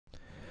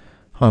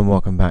Hi and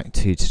welcome back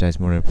to today's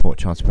morning report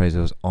chart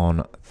appraisals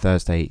on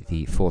Thursday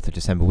the 4th of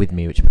December with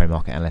me, Rich Perry,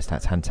 market analyst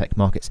at Handtech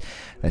Markets.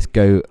 Let's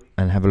go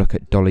and have a look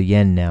at dollar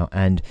yen now,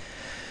 and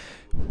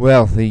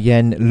well, the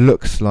yen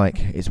looks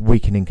like it's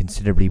weakening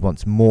considerably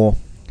once more.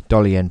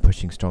 Dollar yen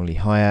pushing strongly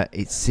higher.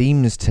 It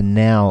seems to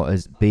now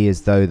be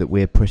as though that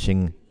we're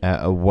pushing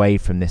away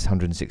from this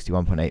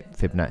 161.8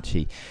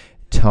 Fibonacci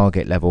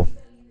target level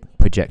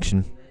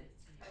projection,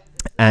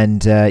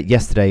 and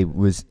yesterday's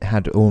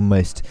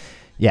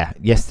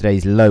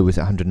low was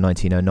at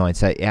 119.09,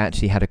 so it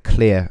actually had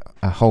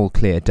a whole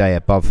clear day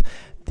above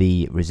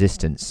the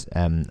resistance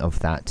of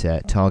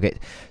that target.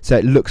 So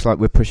it looks like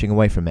we're pushing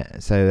away from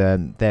it.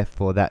 So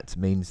therefore, that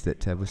means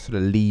that we're sort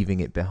of leaving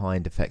it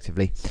behind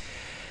effectively.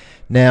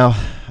 Now,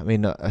 I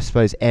mean, I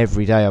suppose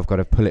every day I've got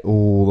to pull it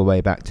all the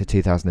way back to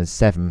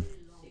 2007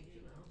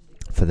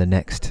 for the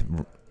next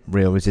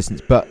real resistance.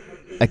 But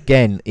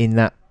again, in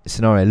that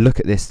scenario, look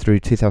at this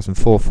through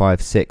 2004,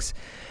 5, 6.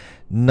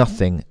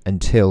 Nothing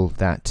until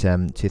that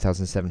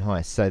 2007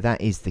 high. So that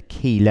is the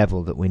key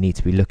level that we need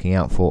to be looking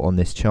out for on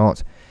this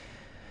chart.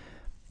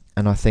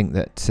 And I think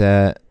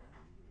that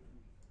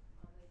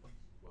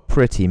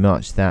pretty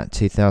much that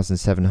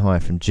 2007 high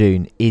from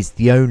June is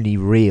the only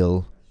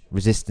real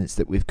resistance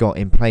that we've got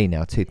in play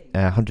now, to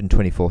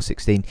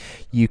 124.16.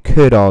 You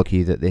could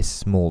argue that this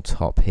small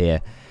top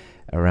here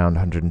around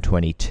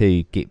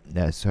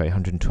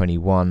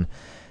 121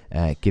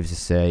 gives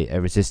us a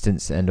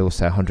resistance, and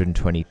also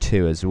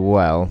 122 as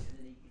well,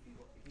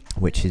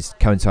 which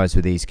coincides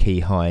with these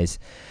key highs.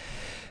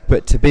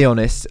 But to be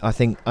honest, I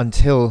think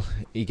until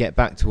you get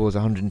back towards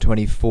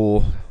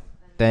 124,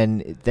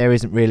 then there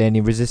isn't really any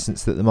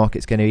resistance that the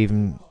market's going to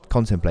even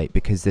contemplate,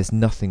 because there's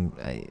nothing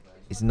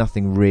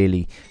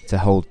really to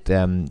hold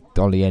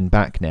dollar yen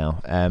back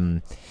now.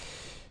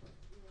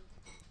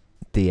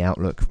 The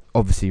outlook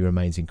obviously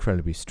remains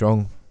incredibly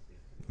strong.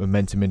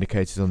 Momentum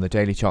indicators on the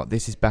daily chart.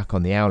 This is back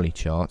on the hourly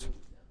chart,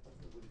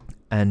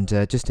 and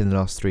just in the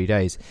last 3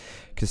 days,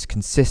 because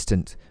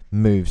consistent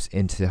moves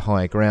into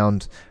higher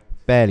ground,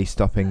 barely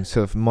stopping.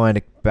 Sort of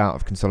minor bout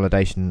of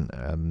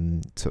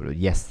consolidation sort of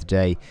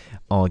yesterday,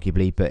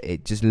 arguably, but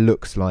it just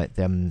looks like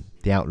the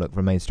outlook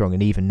remains strong,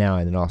 and even now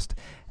in the last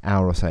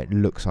hour or so, it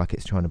looks like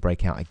it's trying to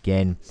break out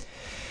again.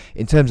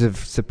 In terms of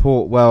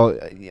support, well,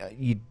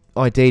 you'd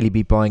ideally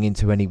be buying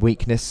into any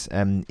weakness,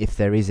 if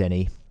there is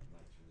any.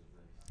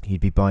 You'd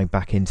be buying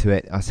back into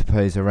it. I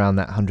suppose around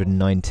that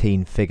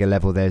 119 figure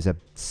level, there's a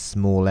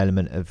small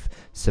element of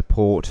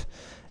support,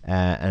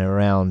 and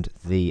around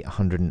the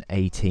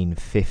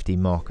 118.50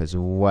 mark as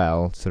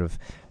well, sort of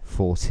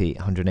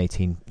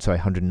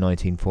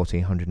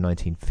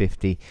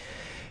 119.50.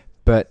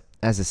 But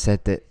as I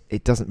said, that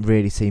it doesn't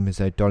really seem as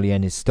though dollar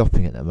yen is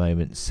stopping at the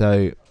moment.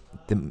 So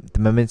the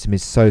momentum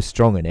is so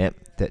strong in it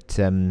that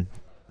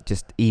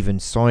just even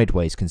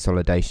sideways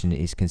consolidation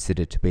is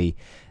considered to be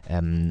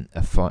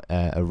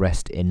a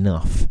rest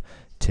enough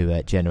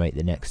to generate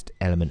the next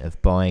element of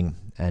buying,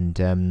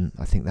 and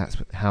I think that's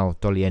how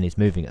dollar yen is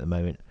moving at the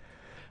moment.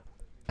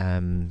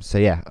 So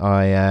yeah,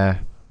 I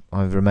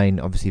remain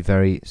obviously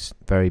very,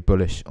 very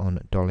bullish on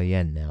dollar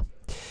yen now.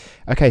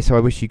 Okay, so I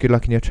wish you good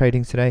luck in your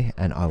trading today,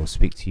 and I will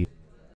speak to you